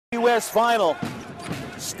AUS final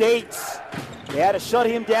states they had to shut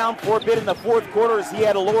him down for a bit in the fourth quarter as he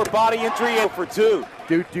had a lower body injury for two.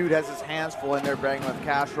 Dude has his hands full in there banging with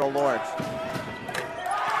Castro Lords.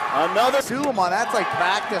 Another Suleiman, that's like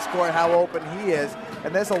practice court how open he is.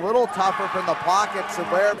 And this a little tougher from the pocket.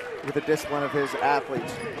 Sedlarević with the discipline of his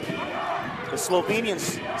athletes. The Slovenian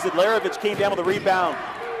Sedlarević came down with a rebound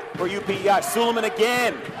for UPEI. Suleiman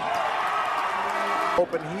again.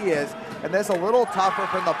 Open he is. And this a little tougher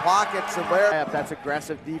from the pocket. Sedlarević, that's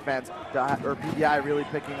aggressive defense. Or PBI really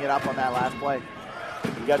picking it up on that last play.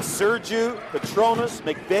 You got Sergiu, Petronas,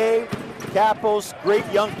 McVeigh, Capos, great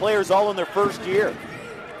young players all in their first year.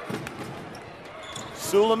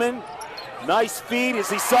 Suleiman, nice feed as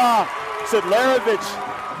he saw Sedlarević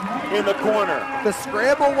in the corner. The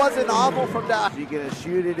scramble wasn't awful from down. Is he gonna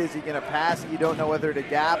shoot it? Is he gonna pass it? You don't know whether to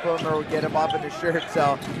gap him or get him up in his shirt.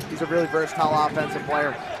 So he's a really versatile offensive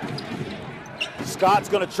player. Scott's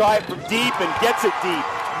gonna try it from deep and gets it deep.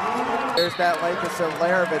 There's that length of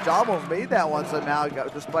Sedlarević. Almost made that one somehow,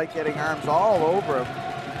 despite getting arms all over him.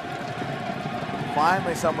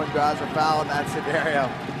 Finally, someone draws a foul in that scenario.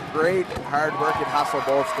 Great hard work and hustle,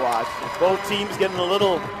 both squads. Both teams getting a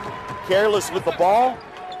little careless with the ball.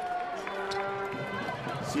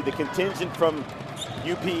 See the contingent from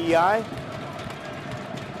UPEI.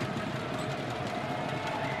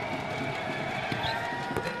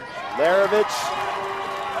 Sedlarević.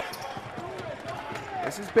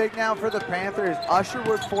 This is big now for the Panthers. Usher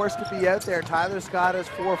was forced to be out there. Tyler Scott has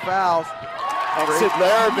 4 fouls. And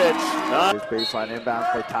Sedlarević. His baseline inbound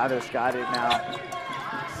play. Tyler Scott in now.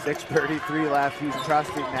 6:33 left. He's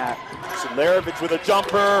trusting that. Sedlarević with a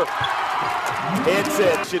jumper.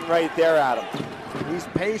 Hits it right there at him. He's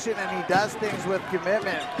patient and he does things with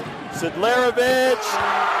commitment. Sedlarević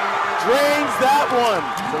drains that one.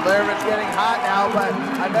 Sedlarević getting hot now, but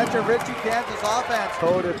I bet you Richie Kansas offense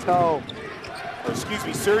toe to toe. Or excuse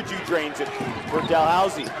me, Sergiu drains it for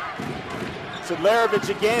Dalhousie. Sedlarević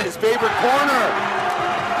again, his favorite corner.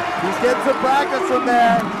 He's getting some practice from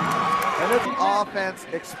there. And it's offense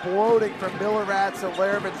exploding from Milorad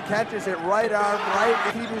Sedlarević. Catches it right arm, right.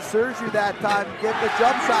 If he was Sergiu that time, get the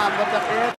jump shot, but the